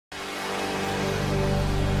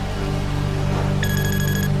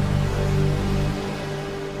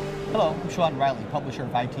Sean Riley, publisher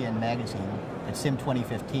of ITN Magazine at SIIM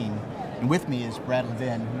 2015, and with me is Brad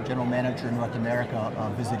Levin, General Manager in North America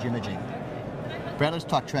of Visage Imaging. Brad, let's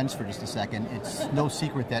talk trends for just a second. It's no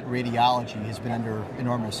secret that radiology has been under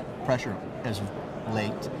enormous pressure as of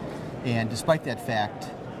late, and despite that fact,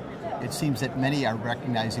 it seems that many are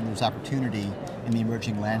recognizing there's opportunity in the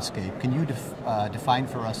emerging landscape. Can you define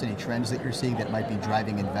for us any trends that you're seeing that might be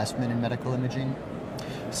driving investment in medical imaging?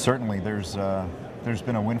 Certainly, there's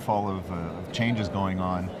been a windfall of changes going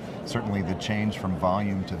on. Certainly the change from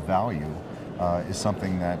volume to value is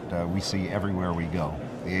something that we see everywhere we go.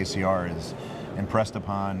 The ACR is impressed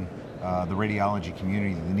upon the radiology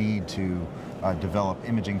community the need to develop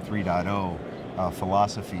Imaging 3.0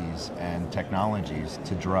 philosophies and technologies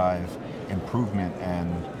to drive improvement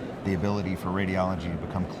and the ability for radiology to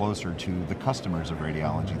become closer to the customers of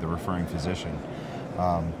radiology, the referring physician.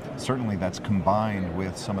 Certainly that's combined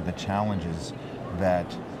with some of the challenges that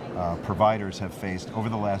providers have faced over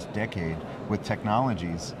the last decade with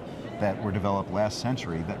technologies that were developed last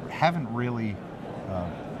century that haven't really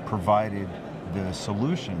provided the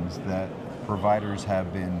solutions that providers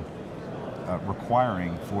have been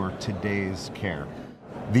requiring for today's care.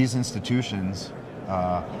 These institutions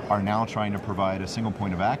are now trying to provide a single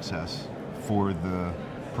point of access for the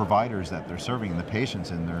providers that they're serving, the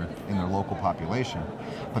patients in their local population.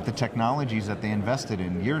 But the technologies that they invested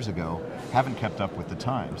in years ago haven't kept up with the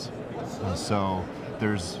times. So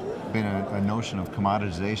there's been a notion of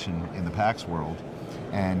commoditization in the PACS world,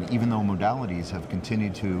 and even though modalities have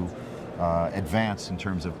continued to advance in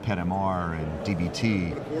terms of PET-MR and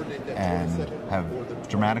DBT and have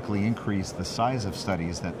dramatically increased the size of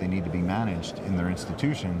studies that they need to be managed in their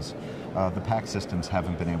institutions, the PACS systems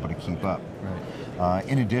haven't been able to keep up. Right.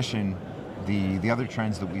 In addition, the other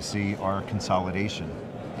trends that we see are consolidation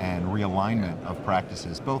and realignment of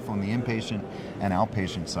practices, both on the inpatient and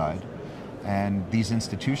outpatient side. And these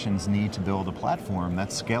institutions need to build a platform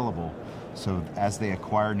that's scalable. So as they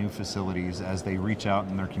acquire new facilities, as they reach out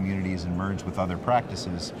in their communities and merge with other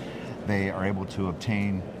practices, they are able to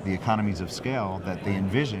obtain the economies of scale that they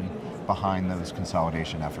envision behind those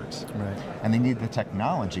consolidation efforts. Right. And they need the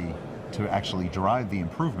technology to actually drive the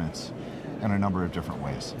improvements in a number of different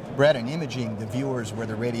ways. Brad, in imaging, the viewer is where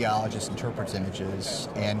the radiologist interprets images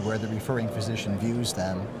and where the referring physician views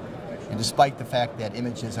them. And despite the fact that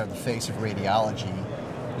images are the face of radiology,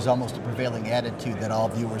 there's almost a prevailing attitude that all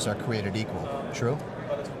viewers are created equal. True?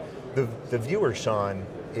 The viewer, Sean,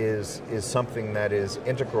 is something that is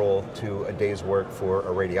integral to a day's work for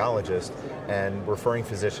a radiologist and referring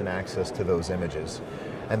physician access to those images.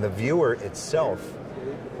 And the viewer itself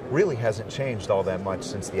really hasn't changed all that much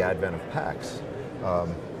since the advent of PACS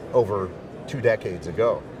over 2 decades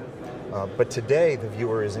ago. But today the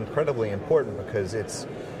viewer is incredibly important because it's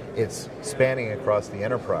spanning across the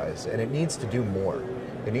enterprise, and it needs to do more.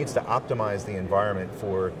 It needs to optimize the environment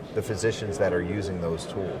for the physicians that are using those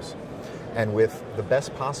tools. And with the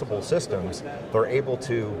best possible systems, they're able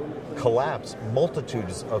to collapse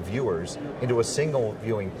multitudes of viewers into a single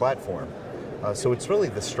viewing platform. So it's really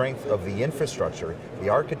the strength of the infrastructure, the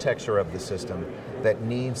architecture of the system that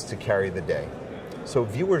needs to carry the day. So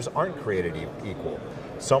viewers aren't created equal.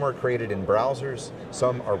 Some are created in browsers,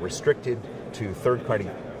 some are restricted to third-party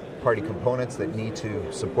components that need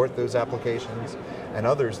to support those applications, and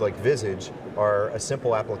others like Visage are a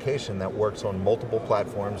simple application that works on multiple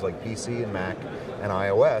platforms like PC and Mac and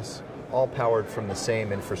iOS, all powered from the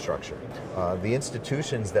same infrastructure. The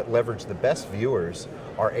institutions that leverage the best viewers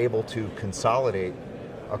are able to consolidate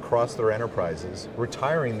across their enterprises,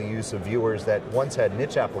 retiring the use of viewers that once had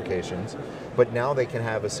niche applications, but now they can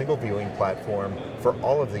have a single viewing platform for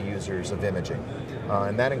all of the users of imaging.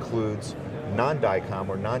 And that includes non-DICOM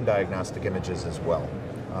or non-diagnostic images as well.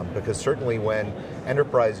 Because certainly when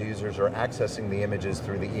enterprise users are accessing the images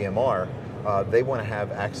through the EMR, they want to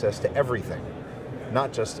have access to everything,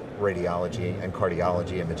 not just radiology and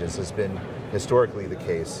cardiology images has been historically the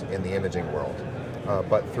case in the imaging world.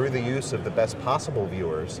 But through the use of the best possible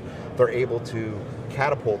viewers, they're able to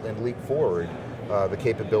catapult and leap forward the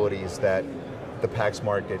capabilities that the PACS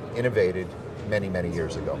market innovated many, many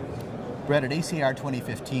years ago. Brett, at ACR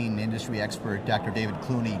 2015, industry expert Dr. David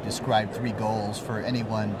Clooney described 3 goals for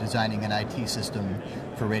anyone designing an IT system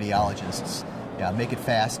for radiologists. Yeah, make it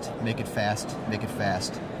fast, make it fast, make it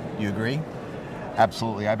fast. Do you agree?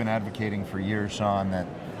 Absolutely. I've been advocating for years, Sean, that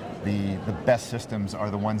the best systems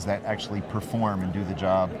are the ones that actually perform and do the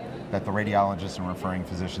job that the radiologists and referring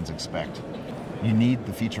physicians expect. You need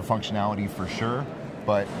the feature functionality for sure,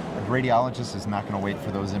 but a radiologist is not going to wait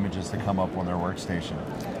for those images to come up on their workstation.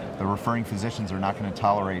 The referring physicians are not going to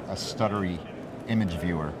tolerate a stuttery image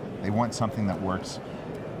viewer. They want something that works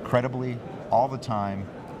credibly, all the time,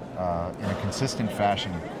 in a consistent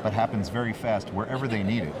fashion, but happens very fast wherever they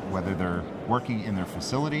need it, whether they're working in their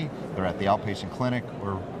facility, they're at the outpatient clinic,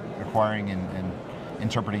 or acquiring and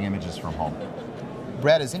interpreting images from home.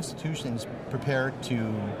 Brad, as institutions prepare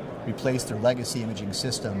to replace their legacy imaging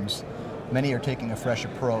systems, many are taking a fresh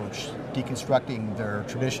approach, deconstructing their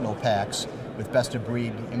traditional PACS with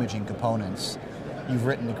best-of-breed imaging components. You've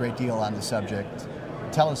written a great deal on the subject.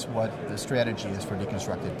 Tell us what the strategy is for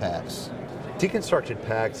deconstructed PACS. Deconstructed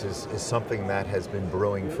PACS is something that has been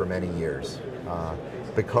brewing for many years.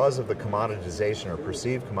 Because of the commoditization or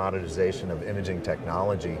perceived commoditization of imaging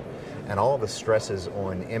technology and all the stresses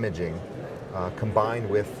on imaging, combined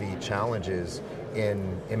with the challenges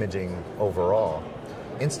in imaging overall,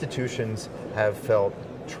 institutions have felt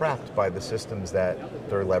trapped by the systems that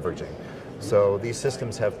they're leveraging. So these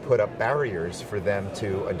systems have put up barriers for them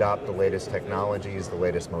to adopt the latest technologies, the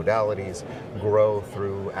latest modalities, grow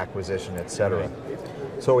through acquisition, etc.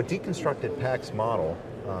 So a deconstructed PACS model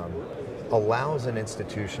allows an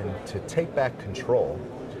institution to take back control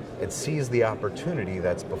and seize the opportunity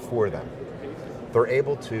that's before them. They're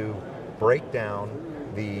able to break down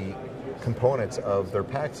the components of their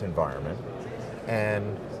PACS environment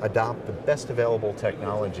and adopt the best available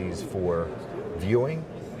technologies for viewing,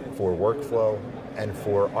 for workflow, and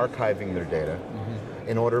for archiving their data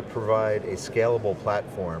in order to provide a scalable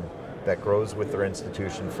platform that grows with their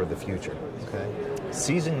institution for the future.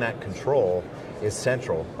 Seizing that control is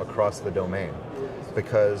central across the domain,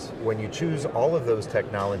 because when you choose all of those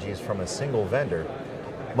technologies from a single vendor,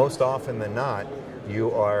 most often than not,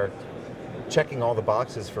 you are checking all the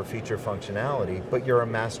boxes for feature functionality, but you're a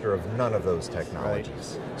master of none of those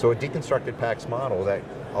technologies. So a deconstructed PACS model that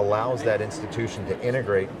allows that institution to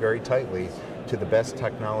integrate very tightly to the best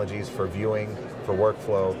technologies for viewing, for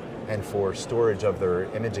workflow, and for storage of their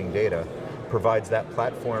imaging data provides that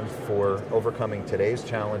platform for overcoming today's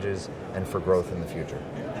challenges and for growth in the future.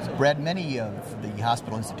 So Brad, many of the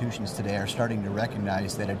hospital institutions today are starting to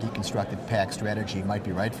recognize that a deconstructed PACS strategy might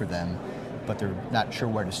be right for them, but they're not sure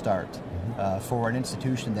where to start. For an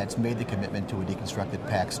institution that's made the commitment to a deconstructed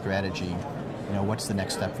PACS strategy, what's the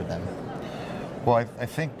next step for them? Well, I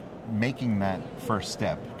think making that first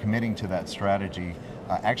step, committing to that strategy,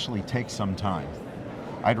 actually takes some time.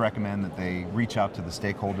 I'd recommend that they reach out to the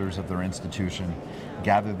stakeholders of their institution,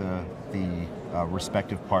 gather the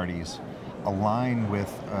respective parties, align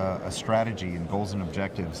with a strategy and goals and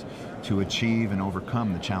objectives to achieve and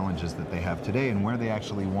overcome the challenges that they have today and where they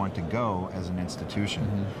actually want to go as an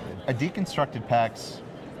institution. A deconstructed PACS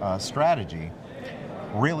strategy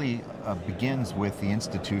really begins with the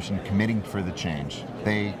institution committing for the change.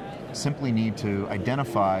 They simply need to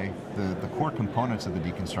identify the core components of the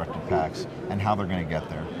deconstructed PACS and how they're going to get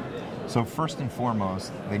there. So first and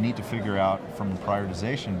foremost, they need to figure out from a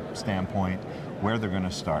prioritization standpoint where they're going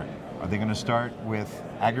to start. Are they going to start with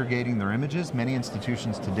aggregating their images? Many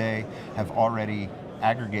institutions today have already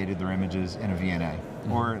aggregated their images in a VNA,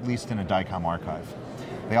 or at least in a DICOM archive.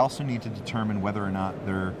 They also need to determine whether or not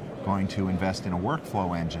they're going to invest in a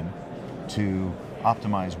workflow engine to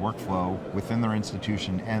optimize workflow within their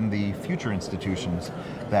institution and the future institutions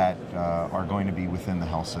that are going to be within the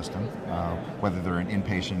health system, whether they're an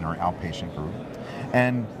inpatient or outpatient group.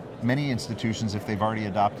 And many institutions, if they've already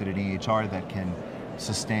adopted an EHR that can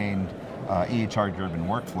sustain EHR-driven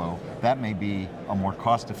workflow, that may be a more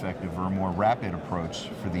cost-effective or a more rapid approach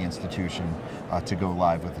for the institution to go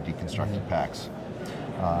live with the deconstructed PACS.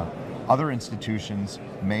 Other institutions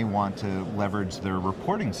may want to leverage their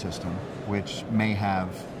reporting system, which may have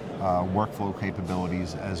workflow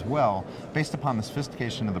capabilities as well, based upon the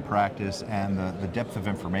sophistication of the practice and the depth of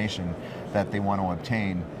information that they want to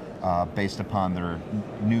obtain based upon their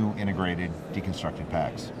new integrated deconstructed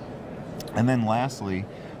PACS. And then lastly,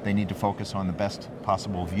 they need to focus on the best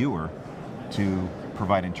possible viewer to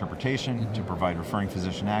provide interpretation, to provide referring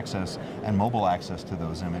physician access, and mobile access to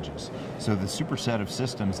those images. So the superset of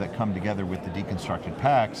systems that come together with the deconstructed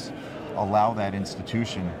PACS allow that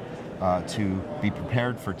institution to be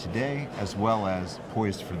prepared for today as well as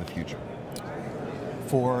poised for the future.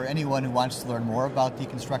 For anyone who wants to learn more about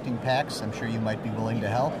deconstructing PACS, I'm sure you might be willing to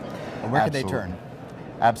help. Where could they turn?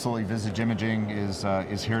 Absolutely. Visage Imaging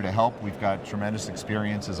is here to help. We've got tremendous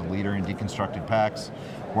experience as a leader in deconstructed PACS,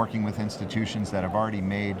 working with institutions that have already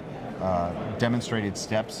made demonstrated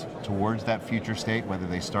steps towards that future state, whether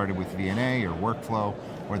they started with VNA or workflow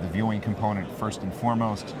or the viewing component first and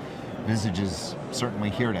foremost. Visage is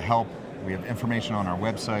certainly here to help. We have information on our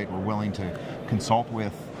website. We're willing to consult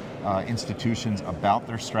with institutions about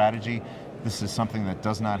their strategy. This is something that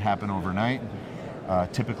does not happen overnight.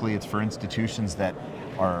 Typically it's for institutions that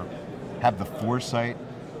have the foresight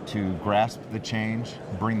to grasp the change,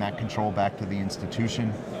 bring that control back to the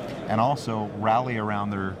institution, and also rally around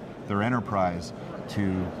their enterprise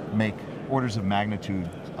to make orders of magnitude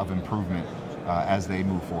of improvement as they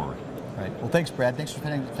move forward. Right. Well, thanks, Brad. Thanks for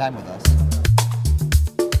spending time with us.